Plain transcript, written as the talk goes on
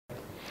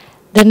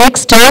The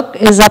next talk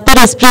is upper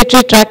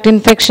respiratory tract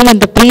infection and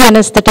the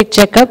pre-anesthetic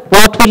checkup.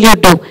 What will you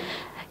do?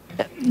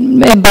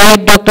 By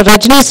Dr.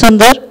 Rajani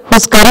Sundar, who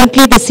is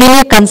currently the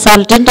senior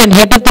consultant and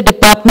head of the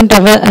Department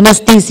of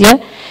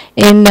Anesthesia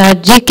in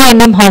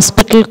GKNM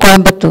Hospital,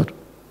 Coimbatore.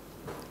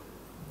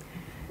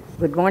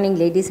 Good morning,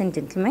 ladies and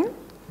gentlemen.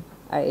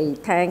 I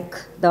thank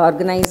the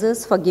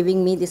organizers for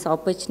giving me this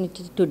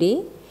opportunity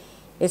today,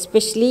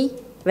 especially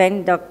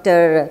when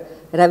Dr.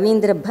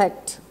 Ravindra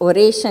Bhatt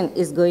oration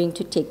is going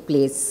to take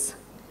place.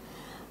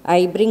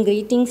 I bring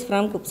greetings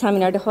from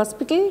Saminadu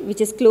Hospital,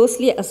 which is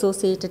closely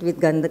associated with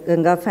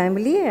Ganga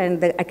family and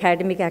the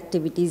academic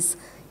activities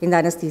in the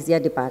anesthesia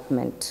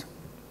department.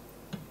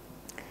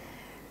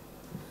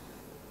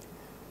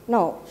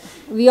 Now,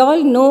 we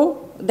all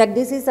know that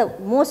this is the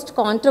most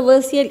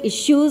controversial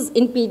issues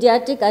in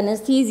pediatric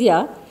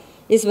anesthesia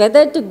is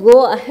whether to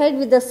go ahead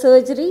with the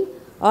surgery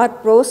or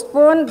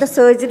postpone the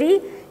surgery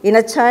in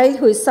a child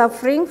who is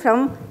suffering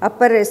from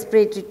upper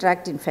respiratory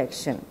tract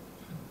infection.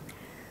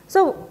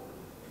 So,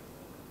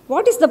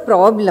 what is the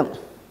problem?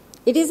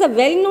 It is a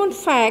well-known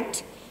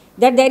fact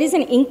that there is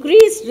an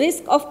increased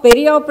risk of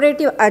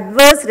perioperative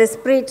adverse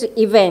respiratory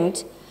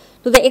event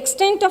to the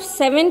extent of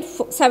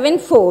 7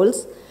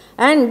 folds,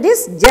 and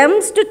this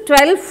jumps to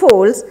 12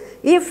 folds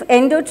if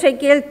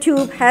endotracheal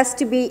tube has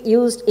to be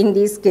used in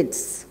these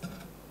kids.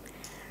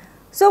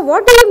 So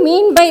what do you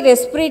mean by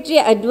respiratory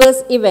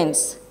adverse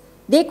events?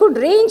 They could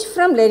range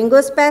from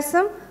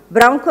laryngospasm,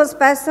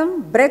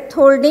 bronchospasm, breath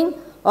holding,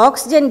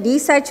 oxygen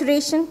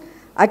desaturation,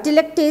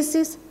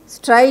 atelectasis,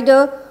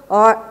 stridor,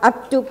 or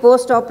up to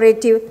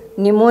postoperative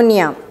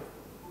pneumonia.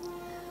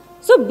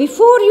 So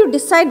before you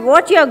decide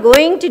what you are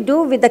going to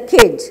do with the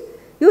kid,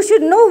 you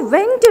should know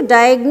when to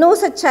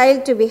diagnose a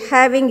child to be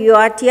having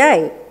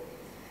URTI.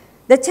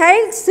 The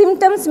child's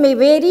symptoms may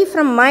vary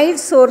from mild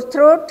sore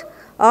throat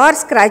or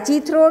scratchy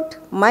throat,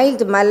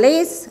 mild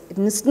malaise,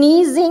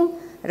 sneezing,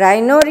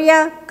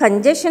 rhinorrhea,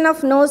 congestion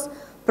of nose,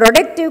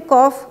 productive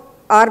cough,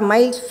 or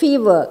mild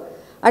fever.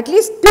 At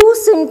least 2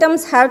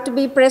 symptoms have to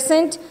be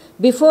present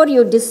before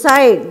you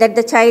decide that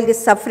the child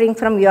is suffering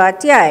from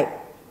URTI.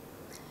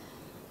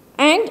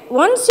 And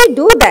once you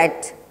do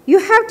that, you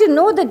have to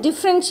know the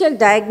differential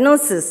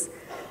diagnosis,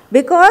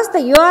 because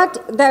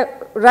the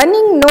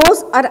running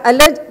nose or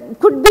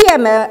could be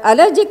an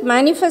allergic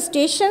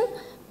manifestation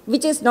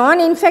which is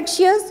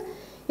non-infectious.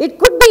 It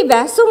could be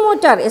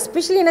vasomotor,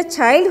 especially in a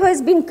child who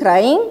has been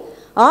crying,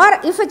 or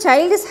if a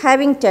child is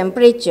having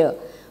temperature.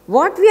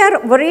 What we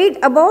are worried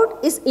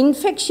about is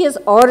infectious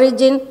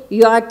origin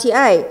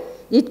URTI.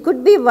 It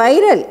could be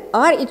viral,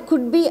 or it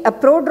could be a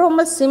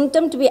prodromal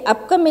symptom to be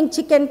upcoming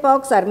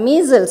chickenpox or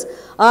measles,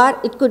 or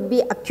it could be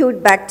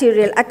acute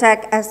bacterial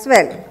attack as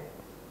well.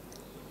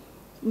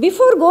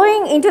 Before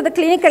going into the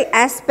clinical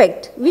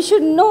aspect, we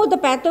should know the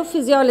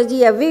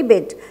pathophysiology a wee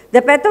bit.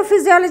 The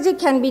pathophysiology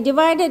can be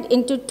divided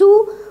into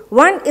 2.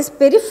 One is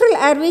peripheral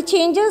airway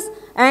changes,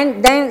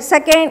 and then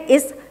second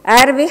is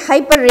airway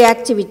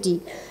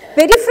hyperreactivity.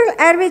 Peripheral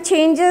airway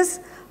changes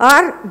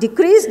are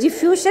decreased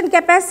diffusion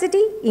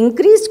capacity,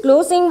 increased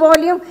closing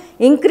volume,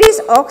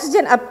 increased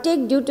oxygen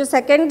uptake due to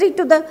secondary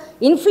to the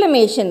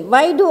inflammation.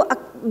 Why do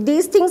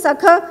these things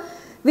occur?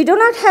 We do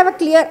not have a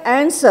clear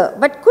answer,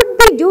 but could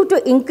be due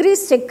to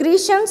increased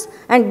secretions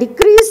and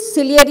decreased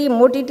ciliary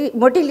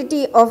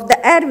motility of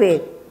the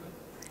airway.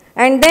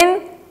 And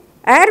then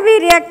airway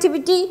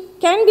reactivity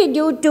can be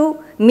due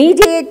to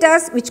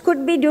mediators, which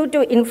could be due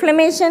to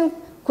inflammation,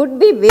 could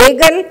be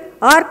vagal,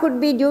 or could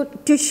be due to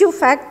tissue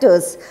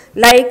factors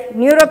like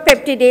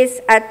neuropeptidase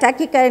or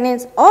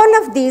tachykinase.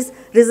 All of these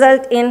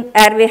result in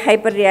airway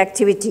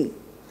hyperreactivity.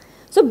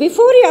 So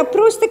before you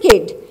approach the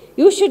kid,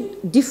 you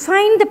should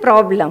define the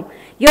problem.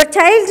 Your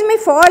child may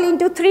fall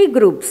into 3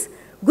 groups.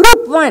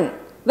 Group 1,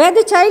 where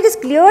the child is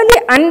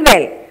clearly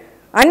unwell.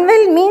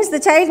 Unwell means the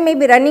child may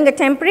be running a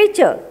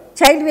temperature.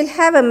 Child will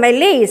have a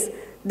malaise.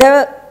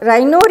 The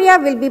rhinorrhea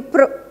will be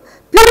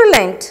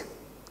purulent.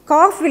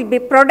 Cough will be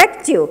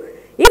productive.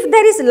 If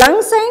there is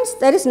lung signs,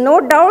 there is no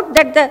doubt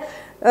that the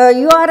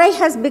URI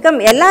has become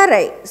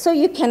LRI. So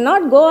you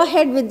cannot go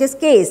ahead with this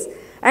case.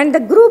 And the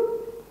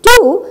group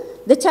 2,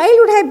 the child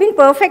would have been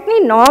perfectly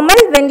normal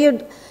when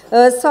you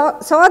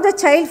saw the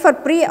child for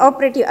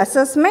pre-operative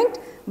assessment,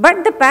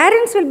 but the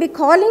parents will be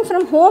calling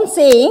from home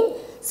saying,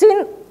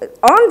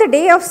 on the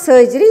day of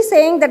surgery,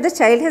 saying that the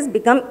child has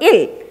become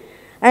ill.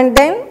 And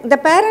then the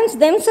parents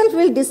themselves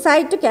will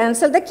decide to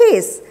cancel the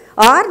case.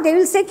 Or they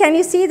will say, can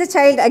you see the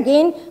child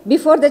again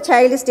before the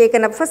child is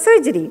taken up for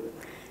surgery?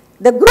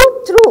 The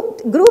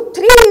group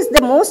 3 is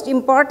the most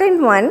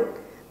important one,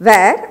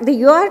 where the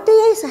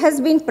URTI has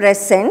been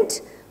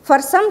present for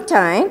some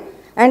time,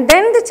 and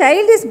then the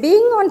child is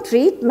being on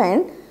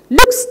treatment,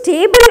 looks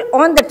stable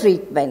on the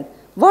treatment.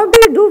 What do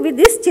you do with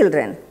these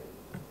children?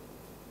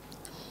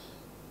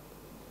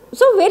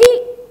 So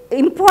very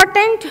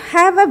important to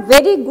have a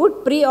very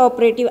good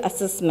pre-operative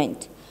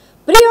assessment.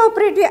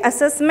 Pre-operative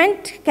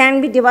assessment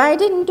can be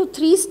divided into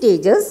 3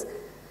 stages.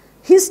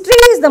 History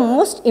is the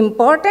most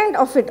important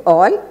of it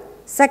all.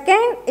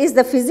 Second is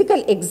the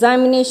physical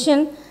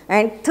examination,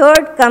 And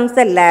third comes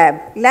the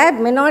lab. Lab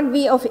may not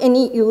be of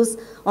any use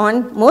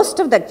on most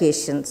of the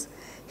occasions.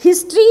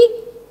 History,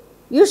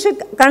 you should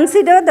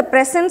consider the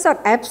presence or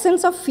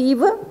absence of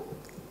fever,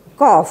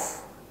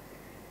 cough.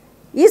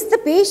 Is the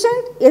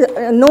patient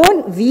a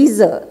known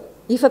wheezer?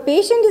 If a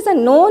patient is a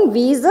known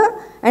wheezer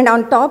and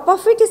on top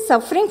of it is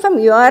suffering from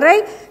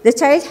URI, the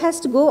child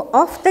has to go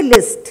off the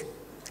list.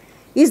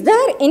 Is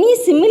there any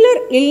similar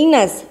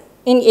illness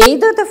in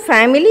either the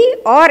family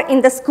or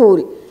in the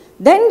school?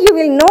 Then you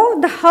will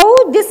know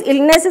how this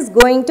illness is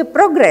going to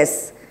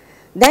progress.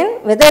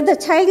 Then whether the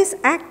child is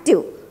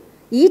active,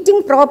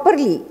 eating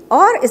properly,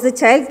 or is the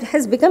child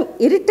has become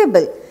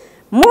irritable.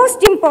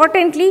 Most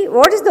importantly,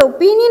 what is the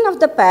opinion of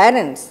the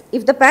parents?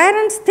 If the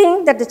parents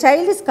think that the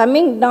child is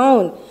coming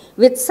down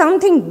with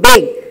something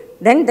big,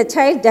 then the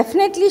child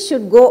definitely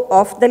should go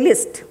off the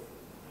list.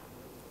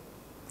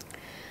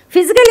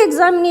 Physical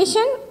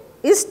examination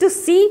is to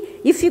see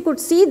if you could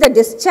see the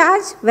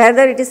discharge,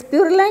 whether it is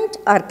purulent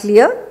or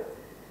clear,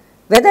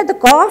 whether the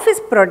cough is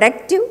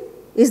productive,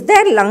 is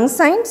there lung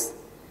signs.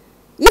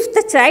 If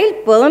the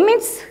child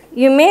permits,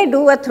 you may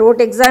do a throat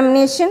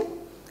examination.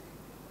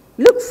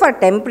 Look for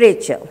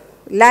temperature,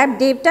 lab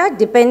data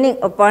depending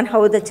upon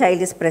how the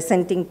child is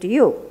presenting to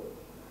you.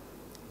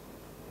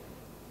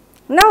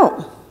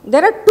 Now,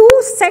 there are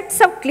two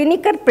sets of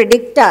clinical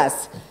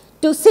predictors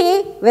to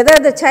say whether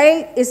the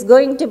child is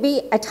going to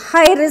be at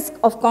high risk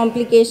of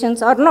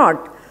complications or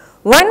not.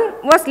 One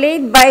was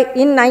laid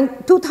in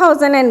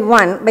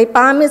 2001 by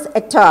Palmis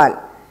et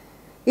al.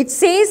 It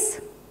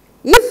says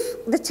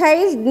if the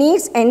child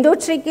needs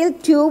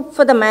endotracheal tube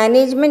for the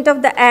management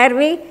of the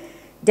airway,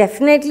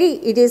 definitely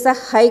it is a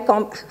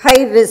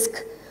high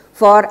risk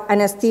for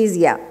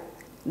anesthesia.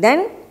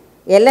 Then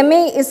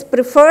LMA is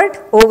preferred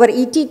over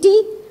ETT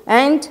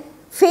and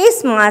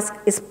face mask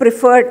is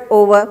preferred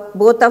over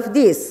both of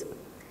these.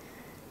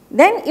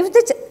 Then if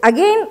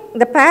again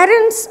the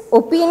parent's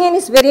opinion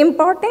is very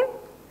important.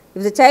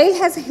 If the child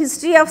has a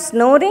history of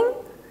snoring,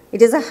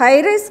 it is a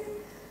high risk.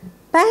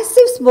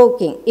 Passive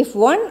smoking, if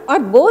one or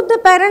both the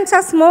parents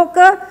are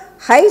smoker,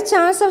 high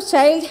chance of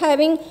child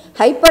having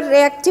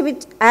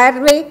hyperreactive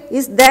airway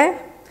is there.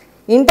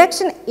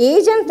 Induction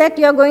agent that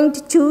you are going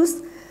to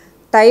choose,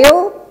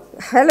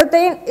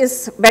 halothane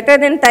is better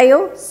than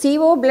thio,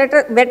 CO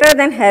better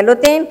than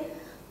halothane,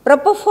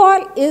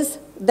 propofol is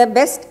the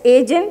best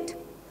agent.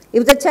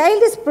 If the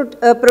child is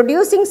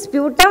producing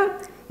sputum,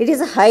 it is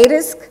a high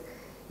risk.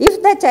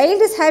 If the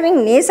child is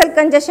having nasal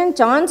congestion,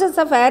 chances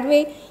of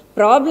airway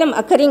problem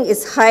occurring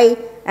is high,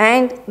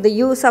 and the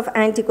use of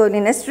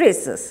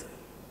anticholinesterases.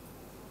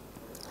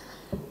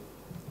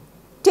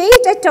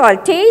 Tate et al.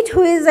 Tate,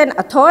 who is an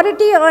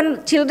authority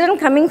on children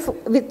coming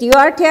with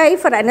URTI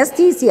for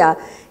anesthesia,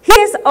 he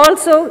has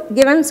also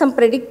given some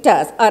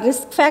predictors or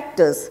risk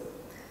factors.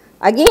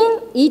 Again,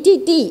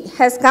 ETT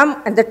has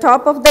come at the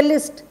top of the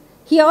list.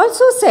 He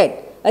also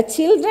said,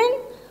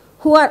 children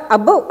who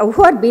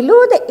are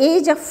below the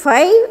age of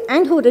 5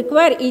 and who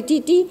require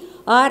ETT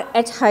are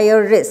at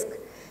higher risk.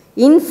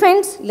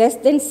 Infants less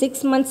than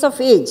 6 months of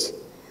age.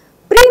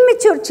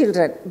 Premature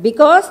children,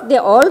 because they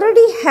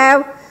already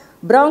have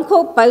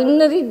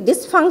bronchopulmonary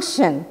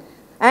dysfunction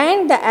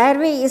and the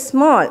airway is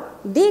small,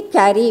 they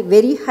carry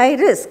very high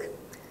risk.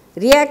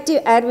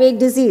 Reactive airway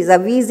disease, a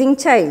wheezing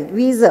child,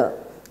 wheezer,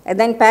 and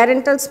then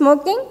parental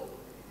smoking.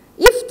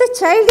 If the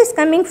child is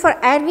coming for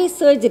airway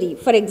surgery,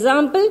 for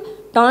example,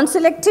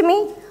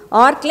 tonsillectomy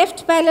or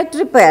cleft palate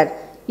repair,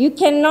 you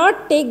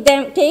cannot take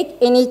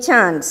any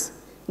chance.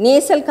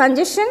 Nasal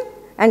congestion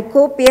and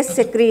copious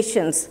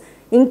secretions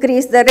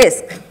increase the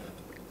risk.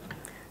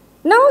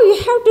 Now you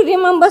have to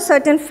remember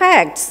certain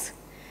facts.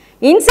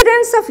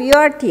 Incidence of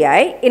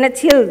URTI in a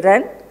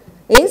children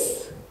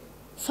is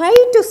 5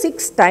 to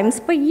 6 times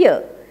per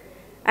year,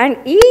 and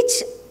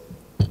each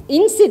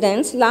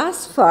incidence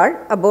lasts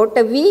for about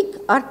a week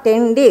or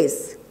 10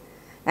 days.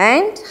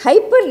 And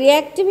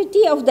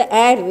hyperreactivity of the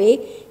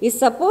airway is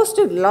supposed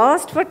to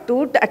last for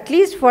at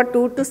least for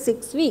 2 to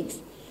 6 weeks.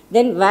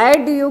 Then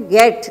where do you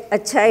get a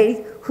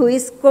child who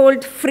is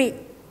cold free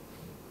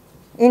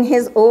in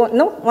his own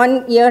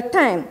 1 year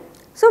time?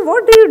 So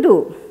what do you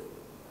do?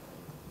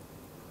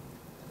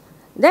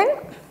 Then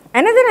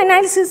another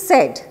analysis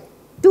said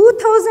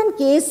 2,000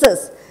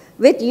 cases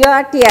with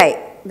URTI,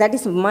 that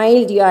is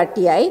mild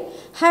URTI,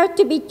 have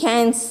to be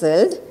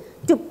cancelled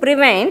to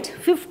prevent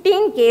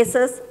 15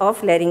 cases of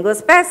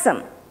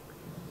laryngospasm.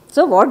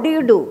 So what do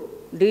you do?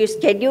 Do you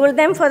schedule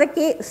them for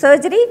the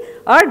surgery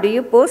or do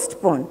you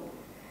postpone?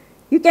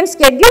 You can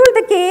schedule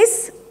the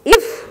case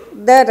if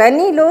the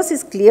runny nose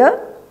is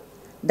clear,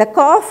 the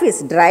cough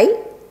is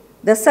dry,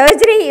 the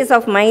surgery is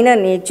of minor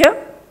nature,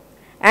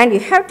 and you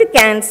have to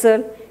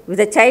cancel if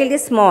the child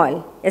is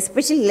small,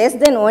 especially less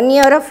than 1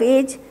 year of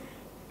age,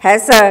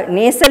 has a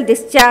nasal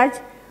discharge,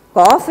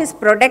 cough is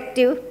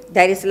productive,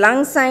 there is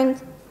lung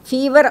signs,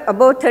 fever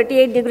above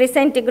 38 degrees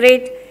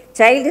centigrade,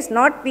 child is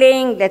not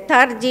playing,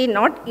 lethargy,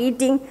 not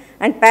eating,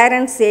 and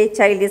parents say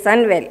child is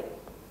unwell.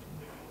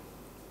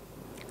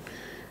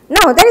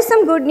 Now, there is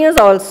some good news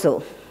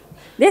also.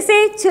 They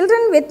say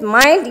children with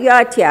mild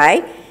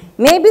URTI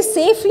may be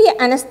safely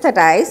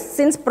anesthetized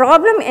since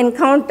problem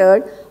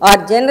encountered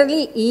are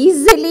generally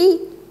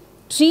easily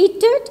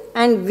treated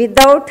and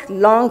without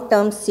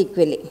long-term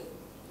sequelae.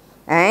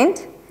 And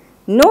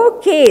no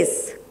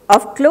case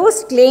of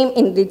closed claim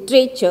in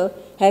literature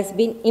has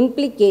been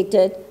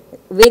implicated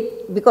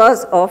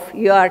because of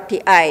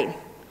URTI.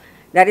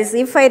 That is,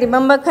 if I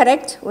remember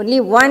correct,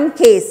 only one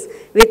case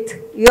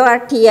with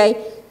URTI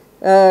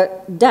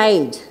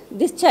died.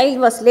 This child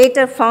was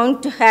later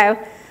found to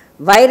have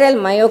viral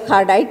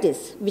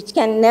myocarditis, which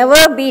can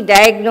never be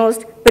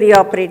diagnosed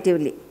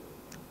preoperatively.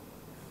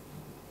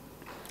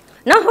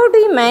 Now, how do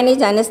you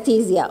manage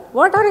anesthesia?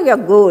 What are your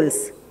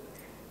goals?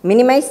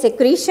 Minimize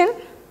secretion,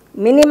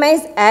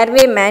 minimize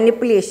airway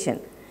manipulation,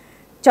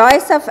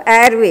 choice of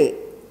airway,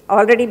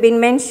 already been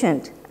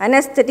mentioned,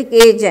 anesthetic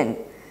agent.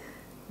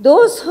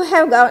 Those who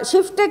have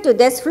shifted to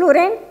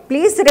desflurane,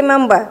 please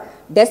remember,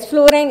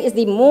 desflurane is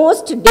the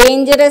most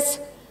dangerous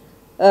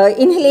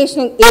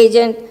inhalation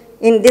agent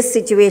in this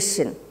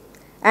situation.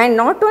 And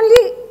not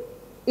only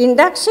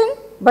induction,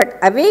 but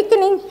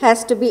awakening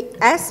has to be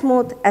as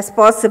smooth as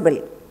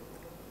possible.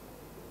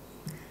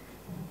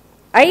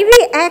 IV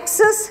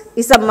access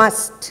is a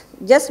must.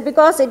 Just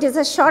because it is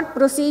a short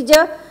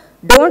procedure,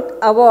 don't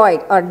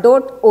avoid or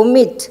don't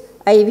omit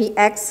IV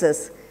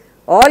access.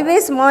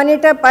 Always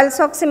monitor pulse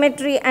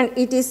oximetry and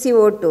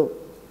EtCO2.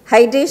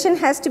 Hydration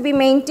has to be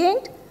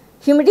maintained.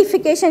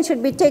 Humidification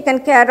should be taken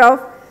care of.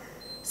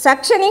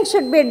 Suctioning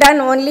should be done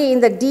only in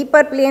the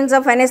deeper planes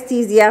of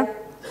anesthesia.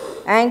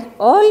 And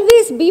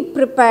always be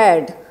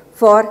prepared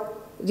for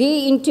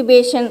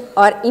re-intubation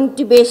or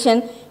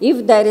intubation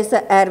if there is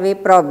an airway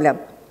problem.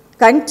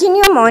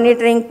 Continue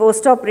monitoring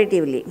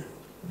postoperatively.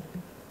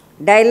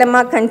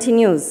 Dilemma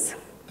continues.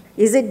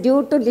 Is it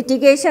due to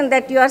litigation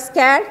that you are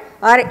scared,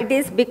 or it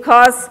is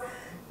because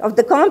of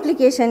the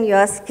complication you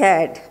are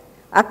scared?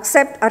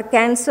 Accept or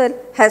cancel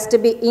has to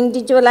be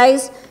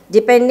individualized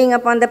depending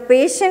upon the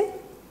patient,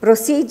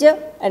 procedure,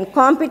 and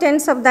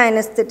competence of the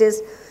anesthetist.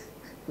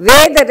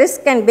 Weigh the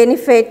risk and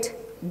benefit,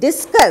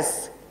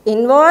 discuss,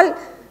 involve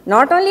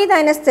not only the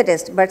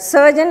anesthetist, but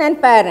surgeon and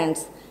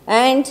parents,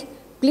 and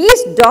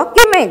please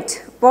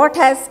document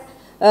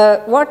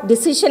what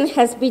decision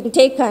has been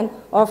taken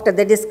after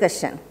the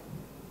discussion.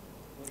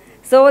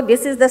 So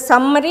this is the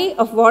summary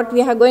of what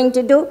we are going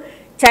to do.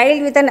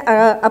 Child with an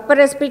upper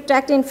respiratory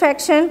tract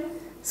infection,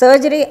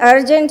 surgery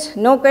urgent,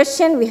 no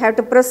question, we have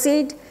to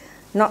proceed.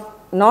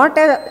 Not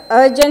an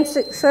urgent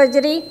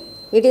surgery,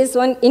 it is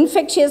one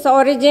infectious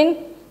origin,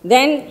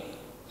 then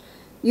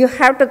you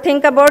have to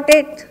think about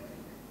it.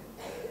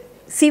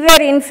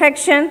 Severe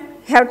infection,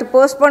 you have to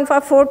postpone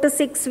for 4 to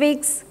 6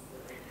 weeks.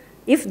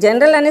 If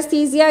general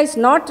anesthesia is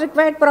not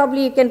required,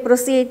 probably you can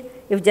proceed.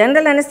 If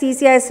general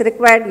anesthesia is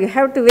required, you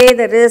have to weigh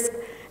the risk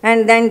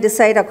and then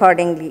decide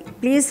accordingly.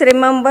 Please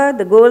remember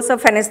the goals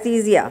of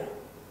anesthesia.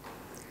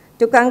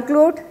 To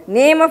conclude,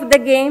 name of the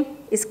game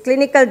is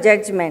clinical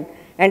judgment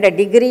and a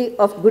degree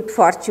of good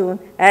fortune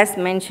as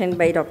mentioned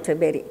by Dr.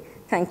 Berry.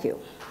 Thank you.